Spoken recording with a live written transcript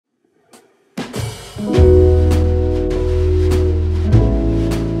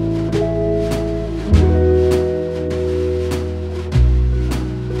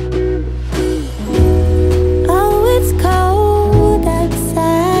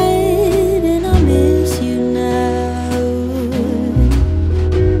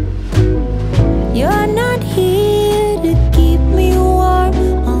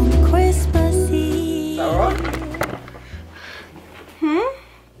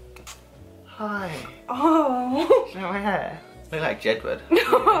Hi. Oh. Look at my hair. Look like Jedward.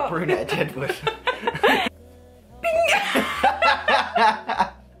 Brunette Jedward.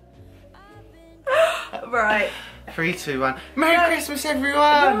 Right. 3, 2, 1. Merry Christmas,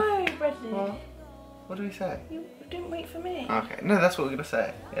 everyone! No, Bradley. What do we say? You didn't wait for me. Okay, no, that's what we're gonna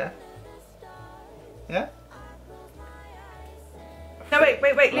say. Yeah? Yeah? No,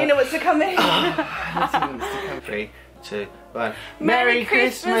 wait. Luna wants to come in. 3, 2, 1. Merry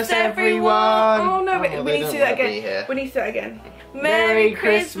Christmas, everyone! Oh no, we need to do that again. We need to do that again. Merry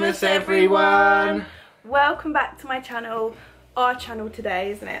Christmas, everyone! Welcome back to my channel. Our channel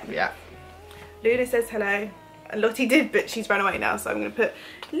today, isn't it? Yeah. Luna says hello. And Lottie did, but she's run away now, so I'm going to put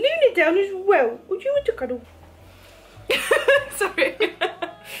Luna down as well. Would you want to cuddle? Sorry.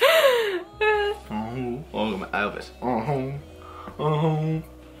 Oh, my Elvis.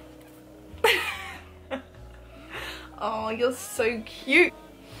 Oh, you're so cute.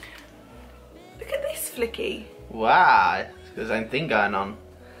 Look at this flicky. Wow, it's got its own thing going on.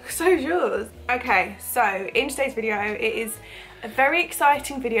 So's yours. Okay, so in today's video, it is a very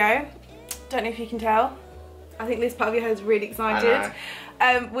exciting video. Don't know if you can tell. I think this part of your hair is really excited.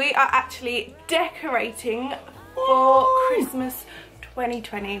 We are actually decorating for Christmas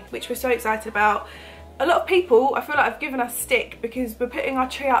 2020, which we're so excited about. A lot of people, I feel like, have given us stick because we're putting our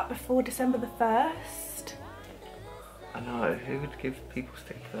tree up before December the 1st. I know, who would give people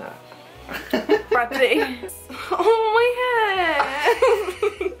stick for that? Bradley. Oh, my hair.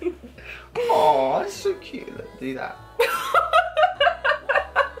 Oh, that's so cute. Look, do that.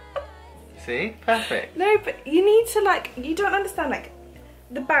 See? Perfect. No, but you need to, like, you don't understand, like,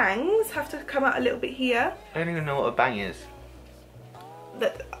 the bangs have to come out a little bit here. I don't even know what a bang is.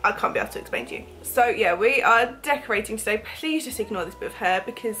 That I can't be able to explain to you. So yeah, we are decorating today. Please just ignore this bit of hair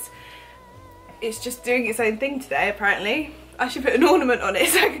because it's just doing its own thing today, apparently. I should put an ornament on it.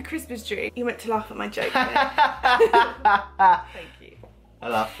 It's like a Christmas tree. You meant to laugh at my joke. Thank you. I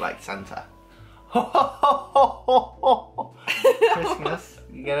laugh like Santa. Christmas,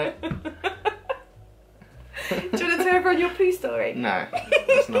 you get it? Do you want to tell everyone your poo story? No,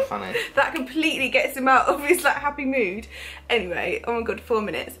 that's not funny. That completely gets him out of his like happy mood. Anyway, oh my god, 4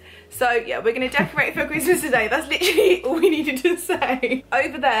 minutes. So yeah, we're going to decorate for Christmas today. That's literally all we needed to say.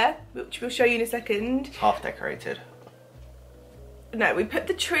 Over there, which we'll show you in a second. Half decorated. No, we put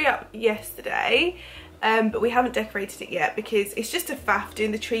the tree up yesterday, but we haven't decorated it yet because it's just a faff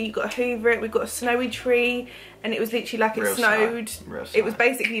doing the tree. You've got to hoover it. We've got a snowy tree, and it was literally like it snowed. It was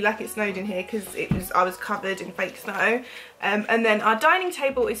basically like it snowed in here because I was covered in fake snow. And then our dining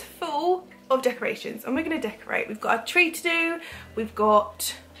table is full of decorations, and we're going to decorate. We've got our tree to do. We've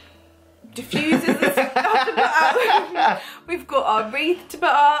got diffusers and stuff to put up. We've got our wreath to put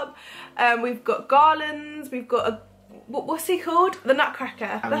up. We've got garlands. We've got a what's he called? The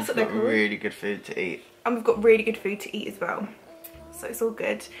Nutcracker. And that's what they're called. we've got really good food to eat. And we've got really good food to eat as well. So it's all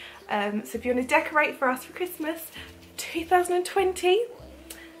good. So if you want to decorate for us for Christmas 2020,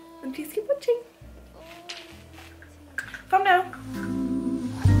 then please keep watching. Come now.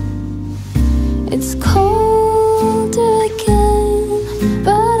 It's colder again,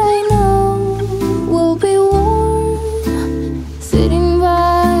 but I know we'll be warm, sitting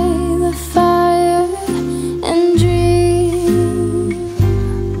by the fire and dream.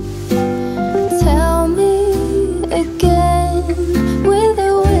 Tell me again with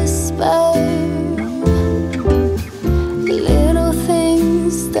a whisper, little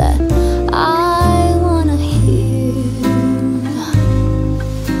things that I wanna hear,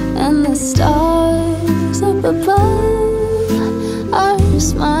 and the stars up above are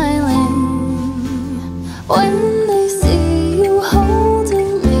smiling when they see you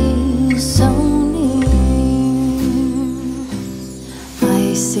holding me so near.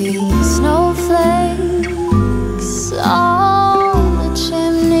 I see snowflakes on the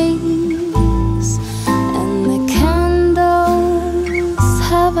chimneys, and the candles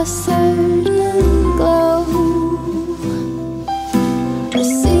have a certain glow, a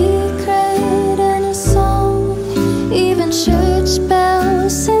secret and a song, even church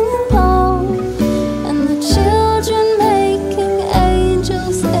bells sing along, and the children making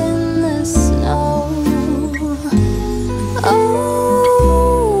angels in the snow.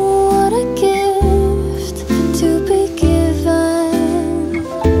 Oh, what a gift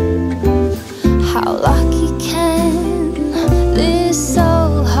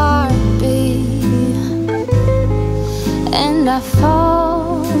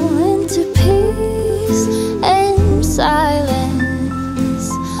to peace and silence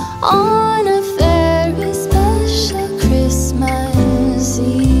on a very special Christmas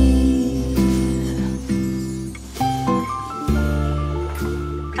Eve.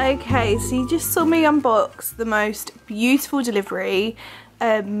 Okay, so you just saw me unbox the most beautiful delivery.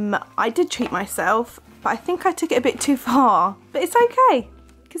 I did treat myself, but I think I took it a bit too far. But it's okay,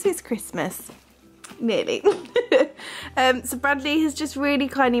 because it's Christmas. Nearly. So Bradley has just really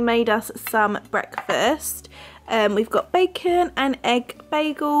kindly made us some breakfast. We've got bacon and egg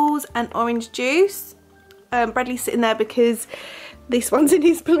bagels and orange juice. Bradley's sitting there because this one's in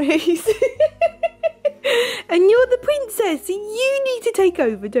his place. And you're the princess, so you need to take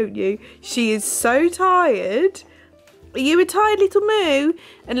over, don't you? She is so tired. Are you a tired little moo?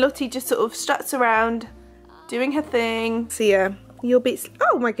 And Lottie just sort of struts around doing her thing. So yeah, you're a bit,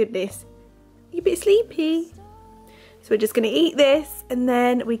 oh my goodness, you're a bit sleepy. So we're just gonna eat this and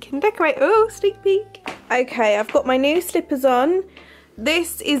then we can decorate. Oh, sneak peek. Okay, I've got my new slippers on.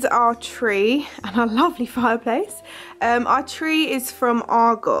 This is our tree and our lovely fireplace. Our tree is from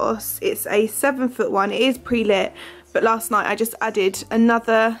ARGOS. It's a 7-foot one. It is pre-lit, but last night I just added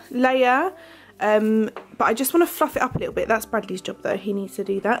another layer. But I just want to fluff it up a little bit. That's Bradley's job though. He needs to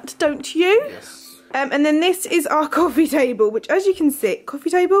do that, don't you? Yes. And then this is our coffee table, which as you can see,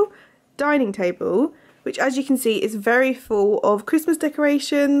 coffee table, dining table, which as you can see is very full of Christmas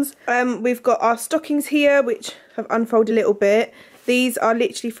decorations. We've got our stockings here, which have unfolded a little bit. These are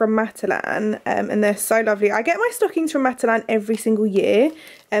literally from MATALAN, and they're so lovely. I get my stockings from MATALAN every single year,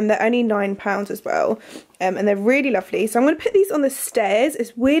 and they're only £9 as well, and they're really lovely. So I'm going to put these on the stairs.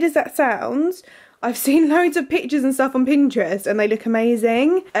 As weird as that sounds, I've seen loads of pictures and stuff on Pinterest, and they look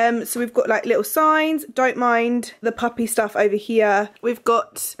amazing. So we've got like little signs, don't mind the puppy stuff over here. We've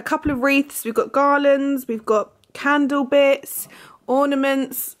got a couple of wreaths, we've got garlands, we've got candle bits,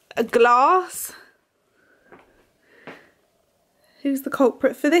 ornaments, a glass. Who's the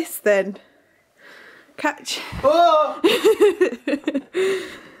culprit for this then? Catch. Oh!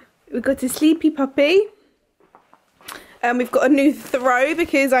 We've got a sleepy puppy. And we've got a new throw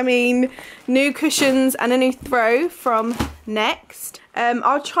because, I mean, new cushions and a new throw from Next.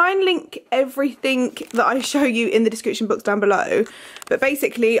 I'll try and link everything that I show you in the description box down below. But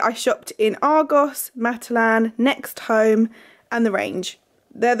basically, I shopped in ARGOS, MATALAN, Next Home and The Range.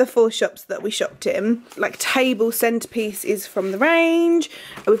 They're the 4 shops that we shopped in. Like table centerpiece is from The Range.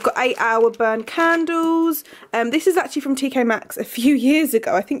 We've got 8-hour burn candles. This is actually from TK Maxx a few years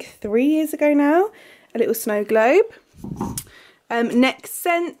ago. I think 3 years ago now. A little snow globe. Next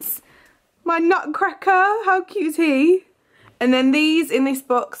Scents. My Nutcracker. How cute is he? And then these in this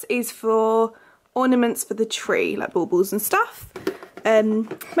box is for ornaments for the tree, like baubles and stuff. My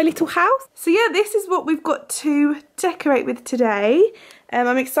little house. So yeah, this is what we've got to decorate with today.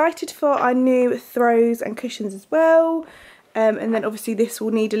 I'm excited for our new throws and cushions as well. And then obviously this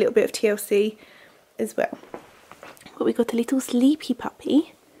will need a little bit of TLC as well. But we got a little sleepy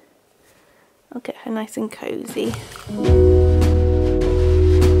puppy. I'll get her nice and cozy.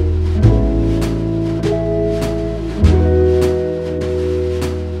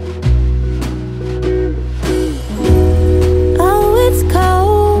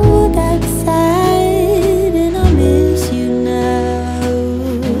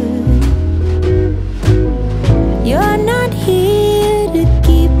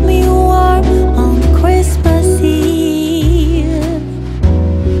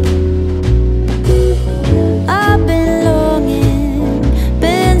 I've been longing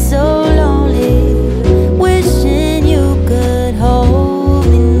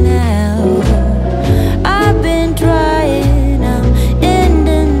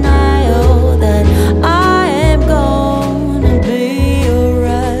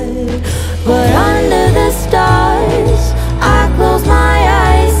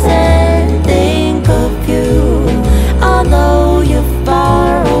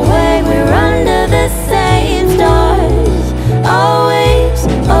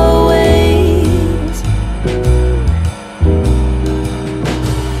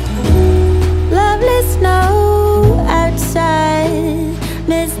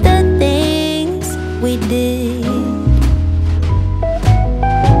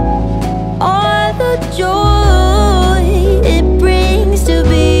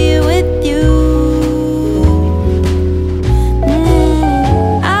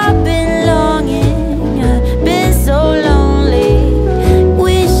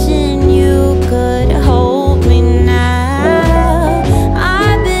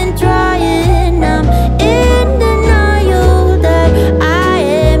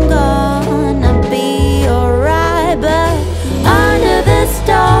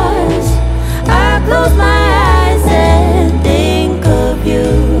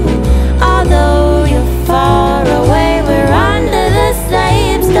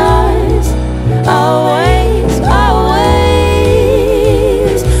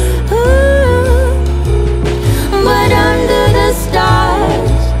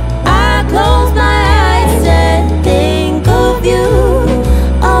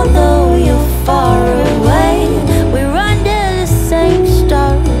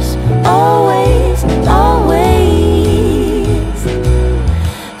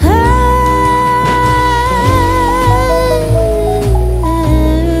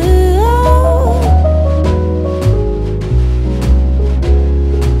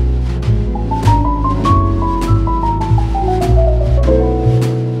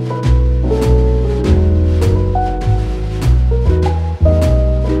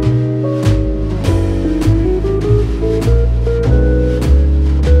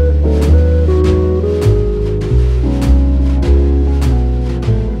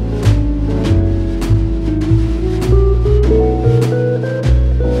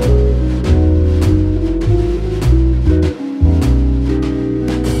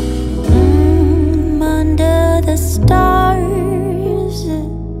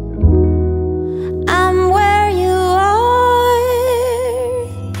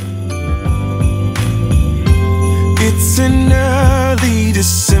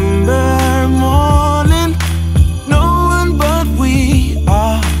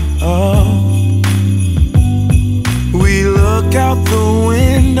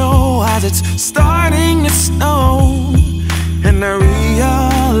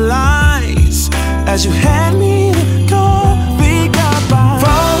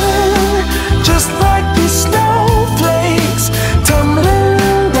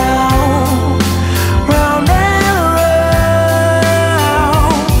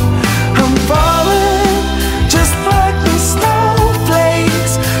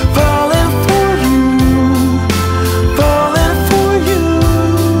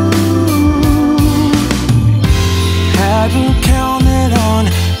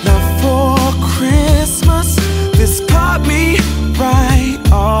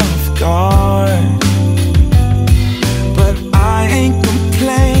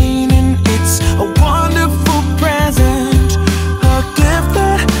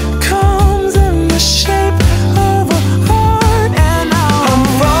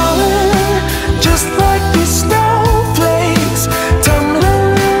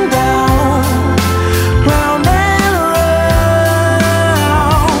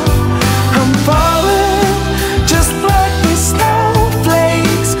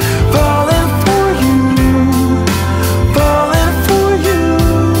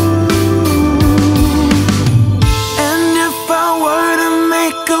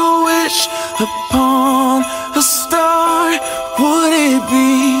make a wish upon a star. Would it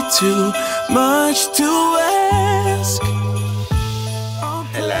be too much to ask?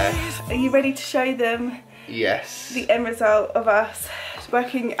 Hello. Are you ready to show them Yes. the end result of us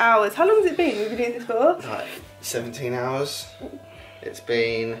working hours? How long has it been? We've been doing this for? Like 17 hours. It's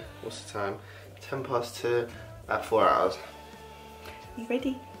been, what's the time? 10 past 2, about 4 hours. Are you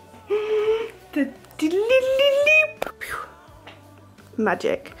ready?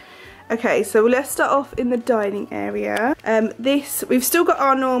 Magic. Okay, so let's start off in the dining area. We've still got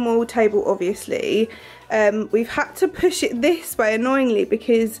our normal table, obviously. We've had to push it this way, annoyingly,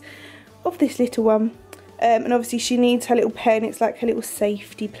 because of this little one. And obviously she needs her little pen. It's like her little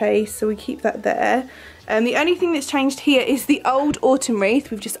safety place, so we keep that there. The only thing that's changed here is the old autumn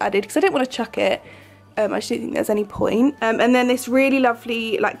wreath we've just added, because I don't want to chuck it. I just don't think there's any point. And then this really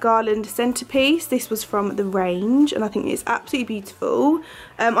lovely like garland centerpiece. This was from the range, and I think it's absolutely beautiful.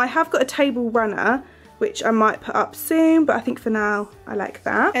 I have got a table runner, which I might put up soon, but I think for now I like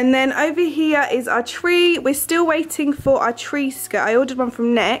that. And then over here is our tree. We're still waiting for our tree skirt. I ordered one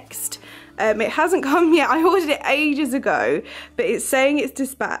from Next. It hasn't come yet. I ordered it ages ago, but it's saying it's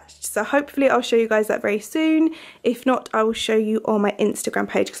dispatched. So hopefully I'll show you guys that very soon. If not, I will show you on my Instagram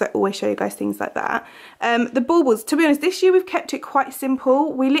page, because I always show you guys things like that. The baubles, to be honest, this year we've kept it quite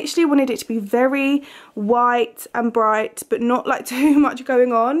simple. We literally wanted it to be very white and bright, but not like too much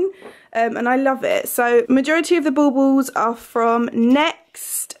going on. And I love it. So majority of the baubles are from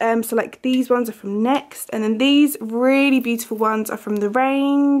Next. So like these ones are from Next, and then these really beautiful ones are from the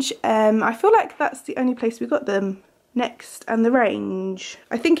range. I feel like that's the only place we got them. Next and the range.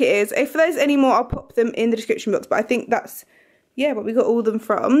 I think it is. If there's any more, I'll pop them in the description box, but I think that's, yeah, what we got all of them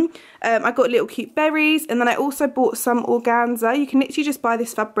from. I got little cute berries, and then I also bought some organza. You can literally just buy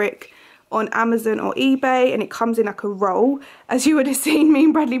this fabric on Amazon or eBay, and it comes in like a roll, as you would have seen me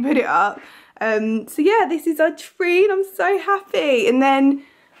and Bradley put it up. So yeah, this is our tree, and I'm so happy. And then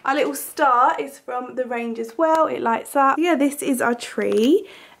our little star is from the range as well. It lights up. Yeah, this is our tree.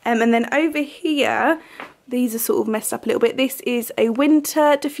 And then over here, these are sort of messed up a little bit. This is a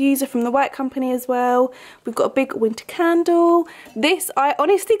winter diffuser from the White Company as well. We've got a big winter candle. This, I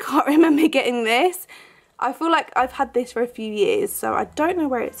honestly can't remember getting this. I feel like I've had this for a few years, so I don't know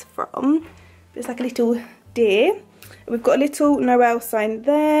where it's from. But it's like a little deer. We've got a little Noel sign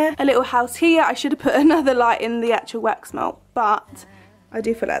there. A little house here. I should have put another light in the actual wax melt, but I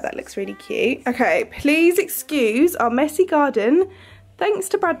do feel like that looks really cute. Okay, please excuse our messy garden. Thanks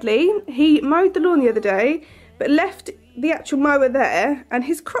to Bradley. He mowed the lawn the other day, but left the actual mower there and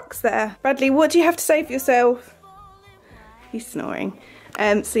his Crocs there. Bradley, what do you have to say for yourself? He's snoring.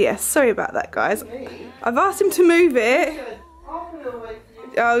 So yeah, sorry about that, guys. I've asked him to move it.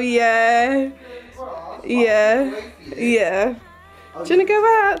 Oh yeah. Yeah. Yeah. Do you want to go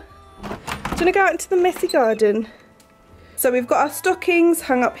out? Do you want to go out into the messy garden? So we've got our stockings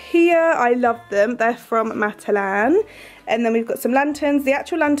hung up here. I love them. They're from Matalan. And then we've got some lanterns. The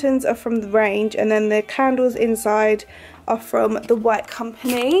actual lanterns are from the range, and then the candles inside are from the White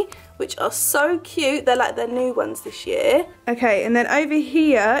Company, which are so cute. They're like their new ones this year. Okay, and then over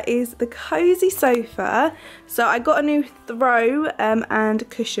here is the cozy sofa. So I got a new throw and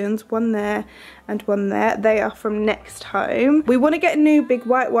cushions, one there and one there. They are from Next Home. We want to get new big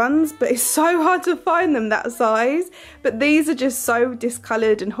white ones, but it's so hard to find them that size. But these are just so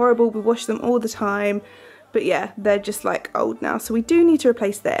discoloured and horrible. We wash them all the time. But yeah, they're just like old now, so we do need to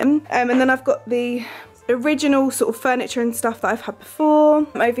replace them. And then I've got the original sort of furniture and stuff that I've had before.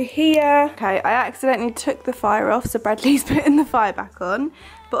 Over here, okay, I accidentally took the fire off, so Bradley's putting the fire back on.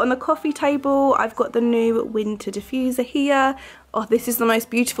 But on the coffee table, I've got the new winter diffuser here. Oh, this is the most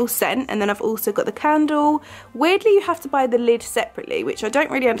beautiful scent. And then I've also got the candle. Weirdly, you have to buy the lid separately, which I don't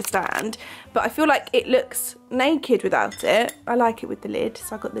really understand, but I feel like it looks naked without it. I like it with the lid,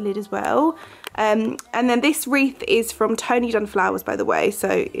 so I got the lid as well. And then this wreath is from Tony Dunn Flowers, by the way, so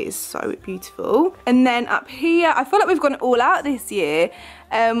it is so beautiful. And then up here, I feel like we've gone all out this year.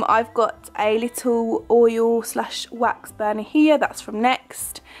 I've got a little oil / wax burner here. That's from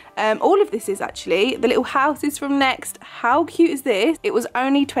Next. All of this is actually, the little house is from Next. How cute is this? It was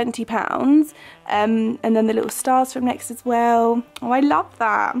only £20. And then the little stars from Next as well. Oh, I love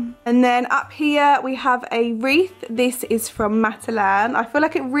that. And then up here we have a wreath. This is from Matalan. I feel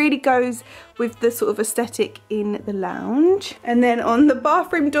like it really goes with the sort of aesthetic in the lounge. And then on the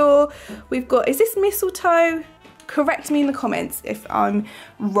bathroom door, we've got, is this mistletoe? Correct me in the comments if I'm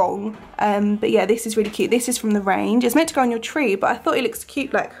wrong. But yeah, this is really cute. This is from the range. It's meant to go on your tree, but I thought it looks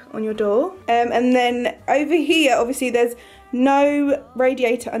cute like on your door. And then over here, obviously there's no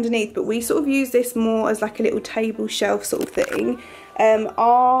radiator underneath, but we sort of use this more as like a little table shelf sort of thing.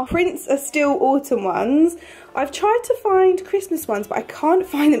 Our prints are still autumn ones. I've tried to find Christmas ones, but I can't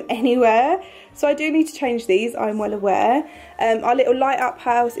find them anywhere. So I do need to change these, I'm well aware. Our little light up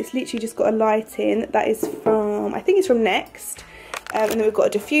house, it's literally just got a light in. That is from, I think it's from Next. And then we've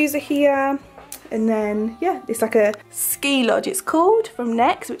got a diffuser here. And then, yeah, it's like a ski lodge, it's called, from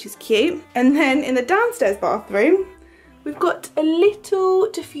Next, which is cute. And then in the downstairs bathroom, we've got a little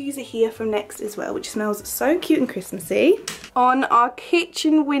diffuser here from Next as well, which smells so cute and Christmassy. On our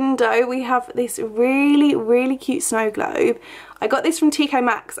kitchen window, we have this really, really cute snow globe. I got this from TK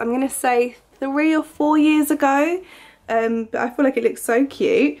Maxx, I'm going to say 3 or 4 years ago. But I feel like it looks so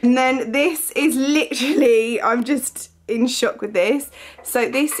cute. And then this is literally, I'm just in shock with this. So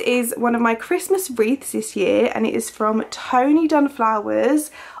this is one of my Christmas wreaths this year, and it is from Tony Dunn Flowers.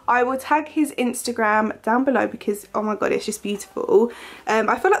 I will tag his Instagram down below because, oh my god, it's just beautiful.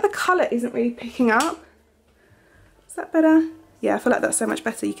 I feel like the colour isn't really picking up. Is that better? Yeah, I feel like that's so much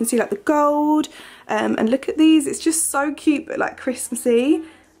better. You can see like the gold, and look at these. It's just so cute, but like Christmassy.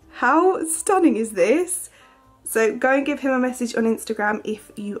 How stunning is this? So go and give him a message on Instagram if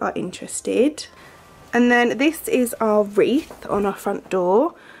you are interested. And then this is our wreath on our front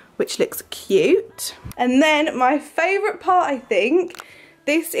door, which looks cute. And then my favourite part, I think,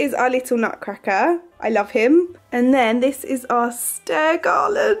 this is our little Nutcracker. I love him. And then this is our STAIR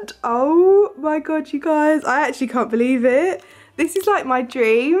garland. Oh my god, you guys, I actually can't believe it. This is like my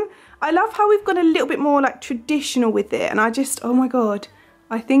dream. I love how we've gone a little bit more like traditional with it, and I just, oh my god,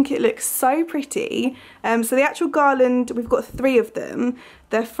 I think it looks so pretty. So the actual garland, we've got 3 of them.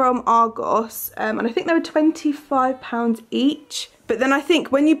 They're from ARGOS, and I think they were £25 each. But then I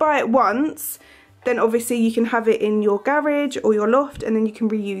think when you buy it once, then obviously you can have it in your garage or your loft, and then you can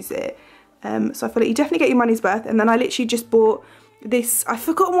reuse it. So I feel like you definitely get your money's worth. And then I literally just bought this, I've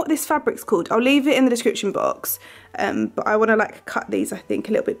forgotten what this fabric's called. I'll leave it in the description box. But I want to like cut these, I think,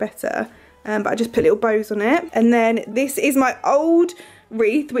 a little bit better. But I just put little bows on it. And then this is my old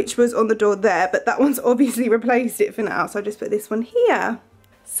wreath, which was on the door there, but that one's obviously replaced it for now, so I just put this one here.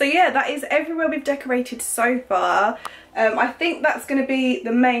 So yeah, that is everywhere we've decorated so far. I think that's going to be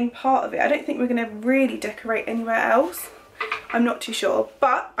the main part of it. I don't think we're going to really decorate anywhere else. I'm not too sure,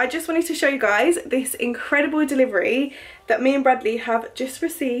 but I just wanted to show you guys this incredible delivery that me and Bradley have just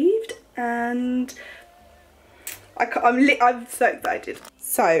received, and I'm so excited.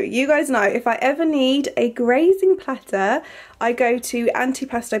 So you guys know, if I ever need a grazing platter, I go to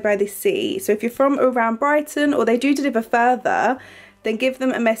Antipasto by the Sea. So if you're from around Brighton, or they do deliver further, then give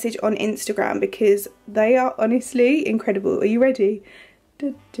them a message on Instagram because they are honestly incredible. Are you ready?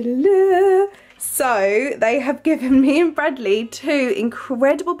 Da, da, da, da. So they have given me and Bradley 2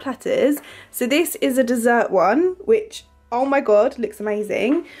 incredible platters. So this is a dessert one, which, oh my god, looks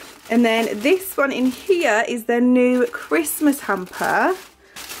amazing. And then this one in here is their new Christmas hamper.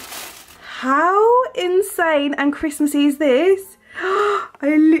 How insane and Christmassy is this?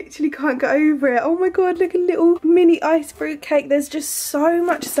 I literally can't get over it. Oh my god, look, a little mini ice fruit cake. There's just so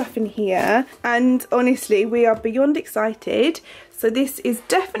much stuff in here, and honestly we are beyond excited. So this is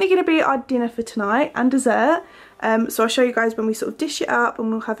definitely going to be our dinner for tonight and dessert. So I'll show you guys when we sort of dish it up, and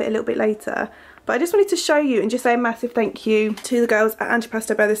we'll have it a little bit later. But I just wanted to show you and just say a massive thank you to the girls at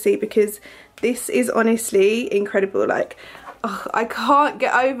Antipasto by the Sea, because this is honestly incredible. Like, oh, I can't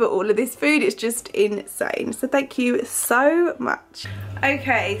get over all of this food. It's just insane. So thank you so much.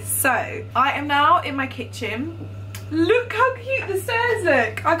 Okay, so I am now in my kitchen. Look how cute the stairs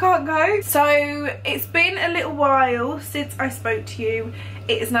look. I can't go. So it's been a little while since I spoke to you.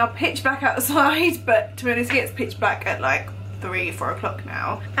 It is now pitch black outside, but to be honest, it gets pitch black at like 3, 4 o'clock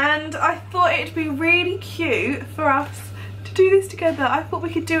now. And I thought it'd be really cute for us to do this together. I thought we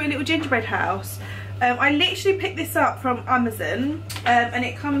could do a little gingerbread house. I literally picked this up from Amazon, and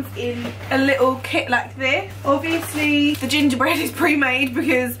it comes in a little kit like this. Obviously the gingerbread is pre-made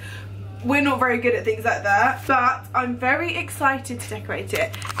because we're not very good at things like that, but I'm very excited to decorate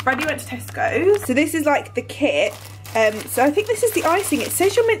it. Bradley went to Tesco's. So this is like the kit. So I think this is the icing. It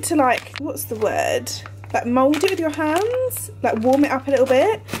says you're meant to, like, what's the word? Like mould it with your hands, like warm it up a little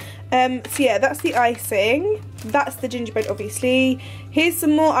bit. So yeah, that's the icing. That's the gingerbread, obviously. Here's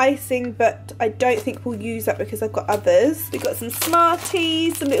some more icing, but I don't think we'll use that because I've got others. We've got some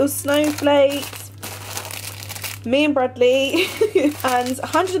Smarties, some little snowflakes, me and Bradley, and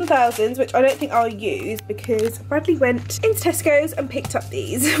hundreds and thousands, which I don't think I'll use because Bradley went into Tesco's and picked up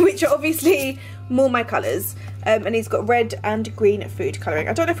these, which are obviously more my colours. And he's got red and green food colouring.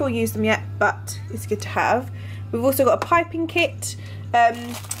 I don't know if we'll use them yet, but it's good to have. We've also got a piping kit.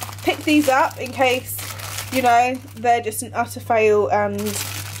 Pick these up in case, you know, they're just an utter fail and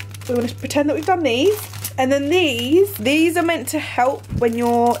we want to pretend that we've done these. And then these are meant to help when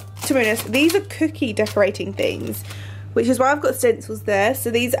you're, to be honest, these are cookie decorating things, which is why I've got stencils there. So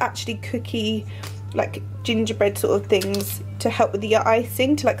these are actually cookie, like gingerbread sort of things to help with the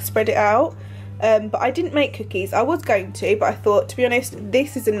icing, to like spread it out. But I didn't make cookies. I was going to, but I thought, to be honest,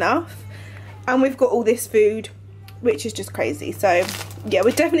 this is enough. And we've got all this food, which is just crazy. So yeah,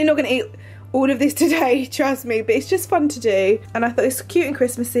 we're definitely not going to eat all of this today, trust me, but it's just fun to do. And I thought it's cute and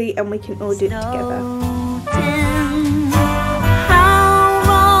Christmassy, and we can all do it together. How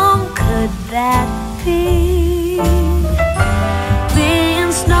long could that be?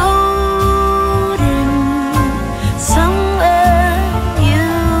 Being snowed in somewhere,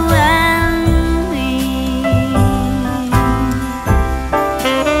 you and me.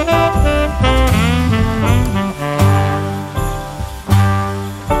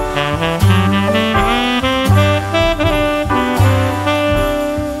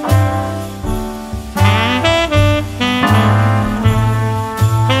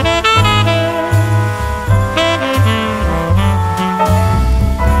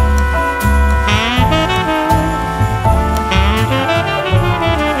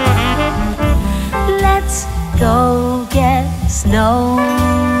 Go get snowed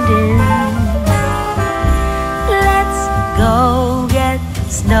in. Let's go get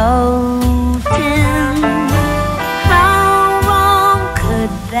snowed in. How long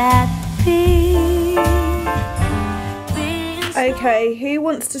could that be? Okay, who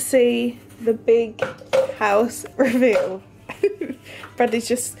wants to see the big house reveal? Bradley's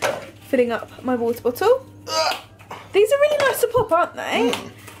just filling up my water bottle. These are really nice to pop, aren't they?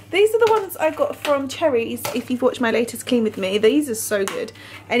 These are the ones I got from Cherries, if you've watched my latest clean with me. These are so good.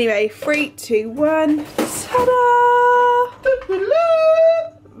 Anyway, 3, 2, 1. Ta-da!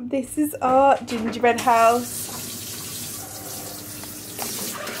 This is our gingerbread house.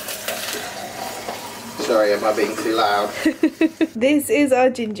 Sorry, am I being too loud? This is our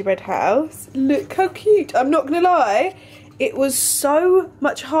gingerbread house. Look how cute. I'm not gonna lie, it was so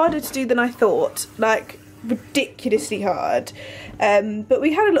much harder to do than I thought. Like, ridiculously hard. But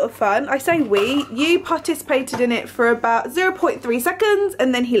we had a lot of fun. I say we, you participated in it for about 0.3 seconds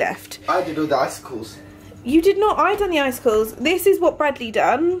and then he left. I did all the icicles. You did not. I done the icicles. This is what Bradley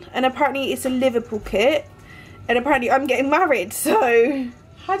done, and apparently it's a Liverpool kit, and apparently I'm getting married. So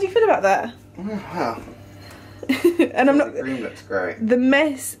how do you feel about that? Wow. And I'm not. The green looks great. The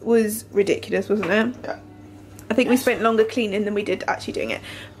mess was ridiculous, wasn't it? Yeah. I think we spent longer cleaning than we did actually doing it,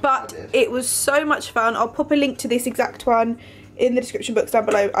 but it was so much fun. I'll pop a link to this exact one in the description box down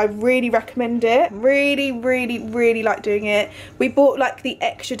below. I really recommend it. Really like doing it. We bought like the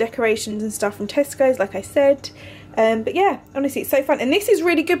extra decorations and stuff from Tesco's, like I said. But yeah, honestly, it's so fun. And this is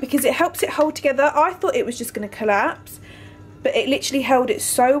really good because it helps it hold together. I thought it was just going to collapse, but it literally held it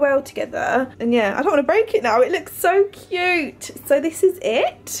so well together. And yeah, I don't want to break it now. It looks so cute. So this is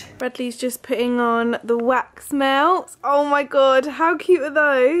it. Bradley's just putting on the wax melts. Oh my god, how cute are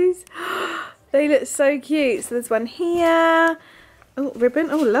those? They look so cute. So there's one here. Oh, ribbon.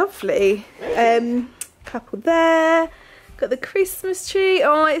 Oh, lovely. Couple there. Got the Christmas tree.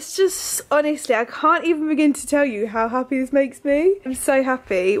 Oh, it's just, honestly, I can't even begin to tell you how happy this makes me. I'm so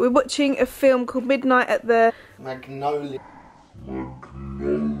happy. We're watching a film called Midnight at the Magnolia.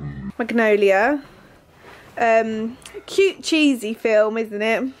 Cute, cheesy film, isn't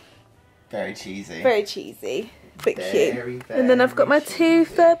it? Very cheesy. Very cheesy, but cute. And then I've got my two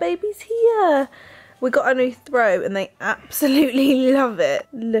fur babies here. We got a new throw and they absolutely love it.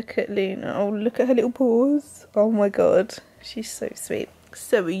 Look at Luna. Oh, look at her little paws. Oh my god, she's so sweet.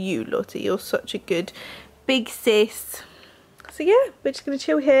 So are you, Lottie. You're such a good big sis. So yeah, we're just gonna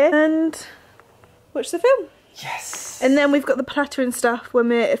chill here and watch the film. Yes. And then we've got the platter and stuff when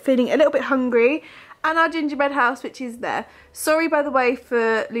we're feeling a little bit hungry, and our gingerbread house, which is there. Sorry, by the way,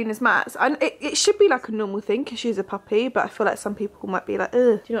 for Luna's mats. And it should be like a normal thing because she's a puppy, but I feel like some people might be like,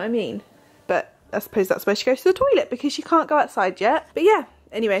 ugh, do you know what I mean? But I suppose that's where she goes to the toilet because she can't go outside yet. But yeah,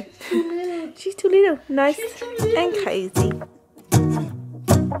 anyway. She's too little. Nice and cozy.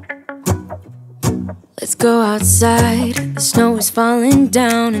 Let's go outside, the snow is falling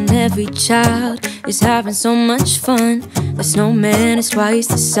down and every child is having so much fun. The snowman is twice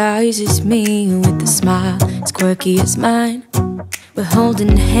the size as me, with a smile as quirky as mine. We're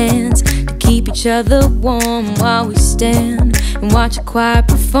holding hands to keep each other warm while we stand and watch a choir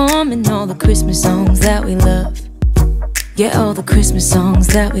performing all the Christmas songs that we love. Yeah, all the Christmas songs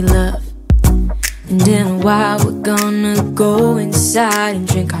that we love. And in a while we're gonna go inside and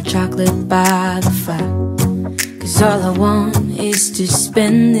drink our chocolate by the fire. Cause all I want is to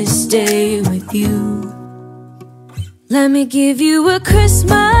spend this day with you. Let me give you a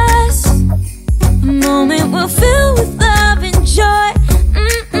Christmas, a moment we'll fill with love and joy.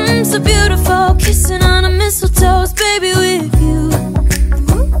 So beautiful, kissing on a mistletoe, baby, with you.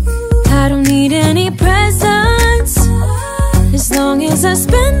 I don't need any presents, as long as I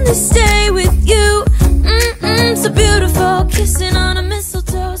spend this day with you. So beautiful, kissing on a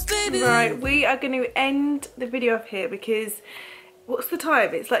mistletoe, baby. Right, we are going to end the video off here because what's the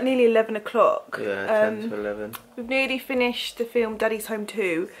time? It's like nearly 11 o'clock. Yeah, 10 to 11. We've nearly finished the film Daddy's Home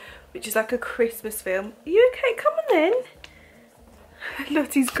 2, which is like a Christmas film. Are you okay? Come on then.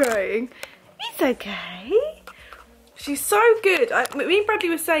 Lottie's crying. It's okay. She's so good. Me and Bradley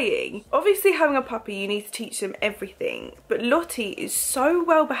were saying, obviously having a puppy, you need to teach them everything. But Lottie is so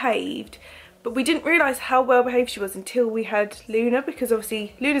well behaved. But we didn't realise how well behaved she was until we had Luna, because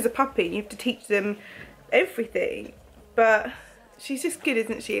obviously Luna's a puppy and you have to teach them everything. But she's just good,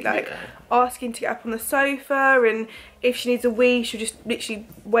 isn't she? Like, asking to get up on the sofa, and if she needs a wee, she'll just literally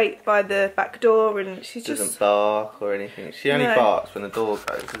wait by the back door, and she's just... doesn't bark or anything. She only barks when the door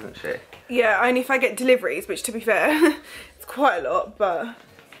goes, doesn't she? Yeah, only if I get deliveries, which to be fair, it's quite a lot, but...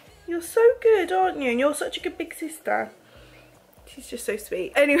 You're so good, aren't you? And you're such a good big sister. She's just so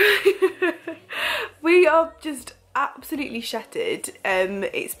sweet. Anyway, we are just absolutely shattered.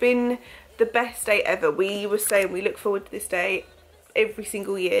 It's been the best day ever. We were saying we look forward to this day every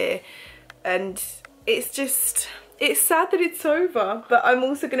single year, and it's just, it's sad that it's over, but I'm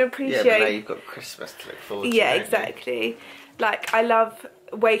also going to appreciate... Yeah, but now you've got Christmas to look forward to. Yeah, exactly. Like, I love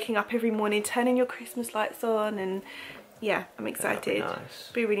waking up every morning, turning your Christmas lights on, and yeah, I'm excited. That'd be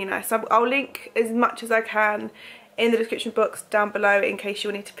nice. Be really nice. I'll link as much as I can in the description box down below in case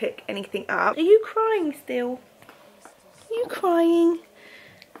you need to pick anything up. Are you crying still? Are you crying?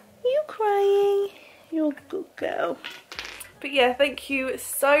 Are you crying? You're a good girl. But yeah, thank you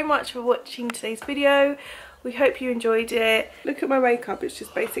so much for watching today's video. We hope you enjoyed it. Look at my makeup, it's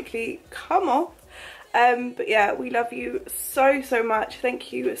just basically come off. But yeah, we love you so much.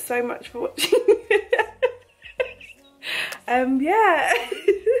 Thank you so much for watching. Yeah.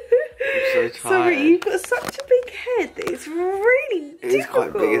 I'm so tired. Sorry, you've got such a big head that it's really difficult. It is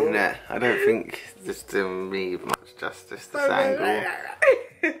quite big, isn't it? I don't think this doing me much justice, this angle.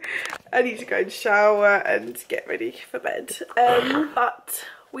 I need to go and shower and get ready for bed. But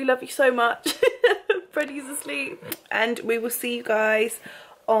we love you so much. Freddie's asleep. And we will see you guys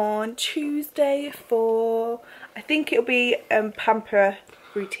on Tuesday for, I think it'll be pamper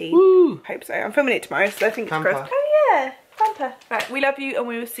routine. Woo. Hope so. I'm filming it tomorrow, so I think it's gross. Oh yeah, pamper. Right, we love you and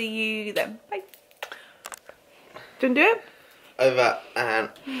we will see you then. Bye. Do you want to do it? Over and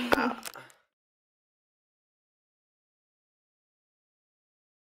out.